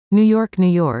New York, New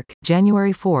York,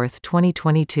 January 4,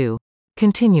 2022.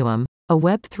 Continuum, a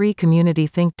Web3 community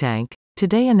think tank,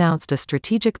 today announced a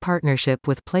strategic partnership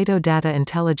with Plato Data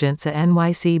Intelligence, a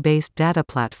NYC-based data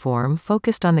platform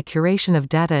focused on the curation of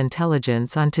data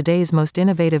intelligence on today's most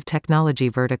innovative technology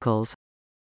verticals.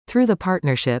 Through the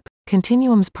partnership,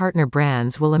 Continuum's partner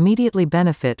brands will immediately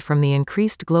benefit from the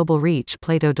increased global reach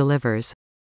Plato delivers.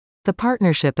 The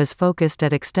partnership is focused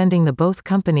at extending the both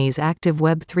companies' active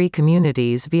Web3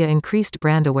 communities via increased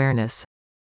brand awareness,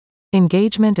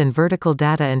 engagement and vertical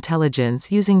data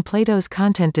intelligence using Plato's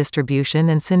content distribution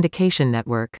and syndication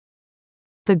network.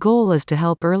 The goal is to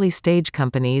help early-stage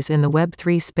companies in the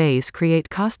Web3 space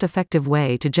create cost-effective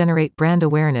way to generate brand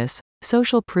awareness,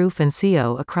 social proof and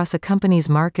SEO across a company's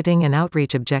marketing and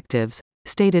outreach objectives,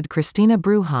 stated Christina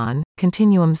Bruhan,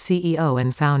 Continuum's CEO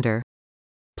and founder.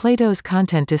 Plato's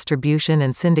content distribution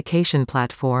and syndication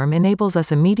platform enables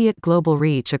us immediate global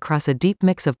reach across a deep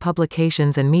mix of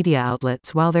publications and media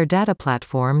outlets, while their data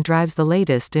platform drives the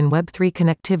latest in Web3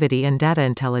 connectivity and data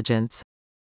intelligence.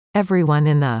 Everyone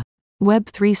in the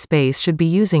Web3 space should be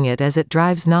using it as it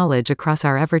drives knowledge across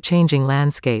our ever-changing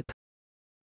landscape.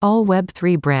 All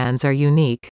Web3 brands are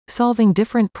unique, solving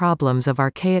different problems of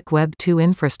archaic Web2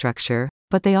 infrastructure,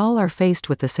 but they all are faced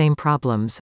with the same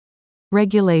problems.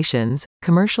 Regulations,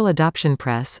 commercial adoption,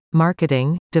 press,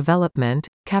 marketing, development,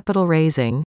 capital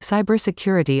raising,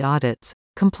 cybersecurity audits,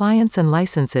 compliance and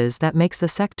licenses that makes the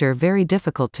sector very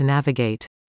difficult to navigate.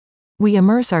 We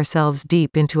immerse ourselves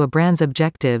deep into a brand's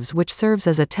objectives, which serves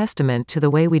as a testament to the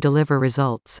way we deliver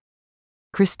results.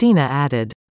 Christina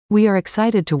added, "We are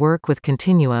excited to work with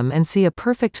Continuum and see a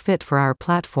perfect fit for our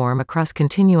platform across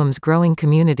Continuum's growing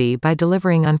community by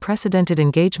delivering unprecedented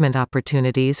engagement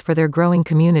opportunities for their growing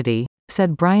community,"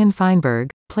 said Brian Feinberg,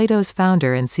 Plato's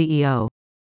founder and CEO.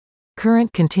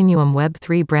 Current Continuum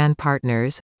Web3 brand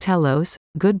partners: Telos,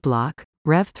 Goodblock,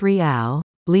 Rev3Al,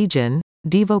 Legion,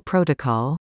 Devo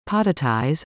Protocol,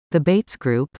 Podetize, The Bates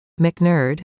Group,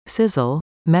 McNerd, Sizzle,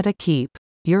 MetaKeep,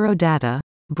 Eurodata,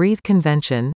 Breathe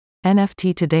Convention,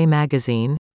 NFT Today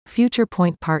Magazine, Future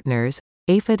Point Partners,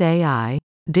 Aphid AI,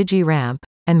 DigiRamp,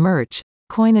 and Merch,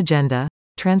 Coin Agenda,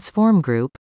 Transform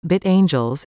Group,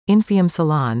 BitAngels, Infium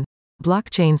Salon,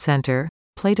 Blockchain Center,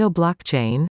 Plato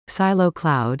Blockchain, Silo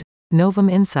Cloud,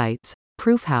 Novum Insights,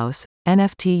 Proofhouse,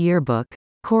 NFT Yearbook,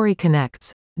 Corey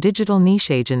Connects, Digital Niche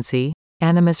Agency,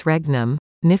 Animus Regnum,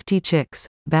 Nifty Chicks,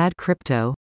 Bad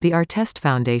Crypto, the Artest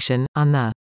Foundation, On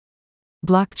the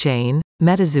Blockchain,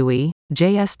 MetaZooey,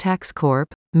 JS Tax Corp,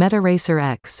 MetaRacer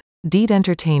X, Deed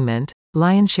Entertainment,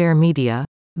 Lionshare Media,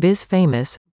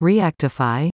 BizFamous,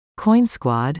 Reactify,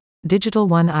 CoinSquad, Digital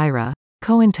One IRA,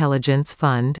 Cointelligence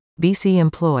Fund, BC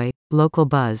Employ, Local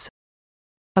Buzz.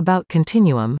 About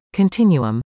Continuum,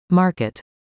 Continuum Market.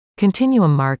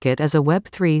 Continuum Market is a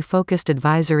Web3-focused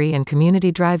advisory and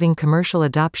community driving commercial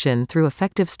adoption through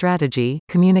effective strategy,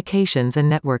 communications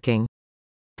and networking.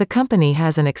 The company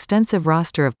has an extensive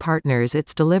roster of partners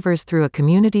it delivers through a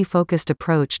community-focused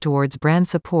approach towards brand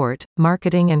support,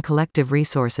 marketing and collective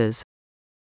resources.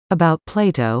 About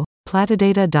Plato,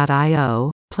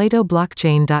 Platodata.io,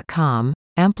 PlatoBlockchain.com,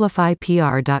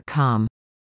 AmplifyPR.com.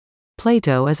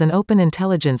 Plato is an open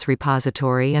intelligence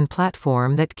repository and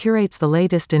platform that curates the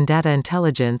latest in data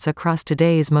intelligence across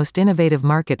today's most innovative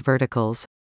market verticals.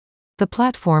 The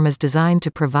platform is designed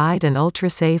to provide an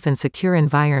ultra-safe and secure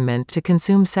environment to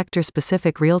consume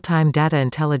sector-specific real-time data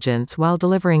intelligence while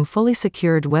delivering fully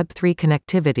secured Web3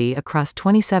 connectivity across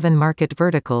 27 market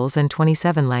verticals and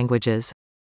 27 languages.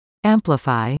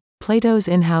 Amplify, Plato's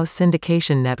in-house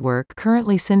syndication network,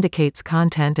 currently syndicates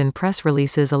content and press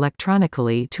releases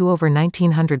electronically to over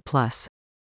 1,900 plus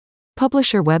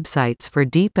publisher websites for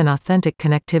deep and authentic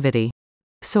connectivity.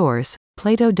 Source: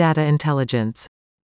 Plato Data Intelligence.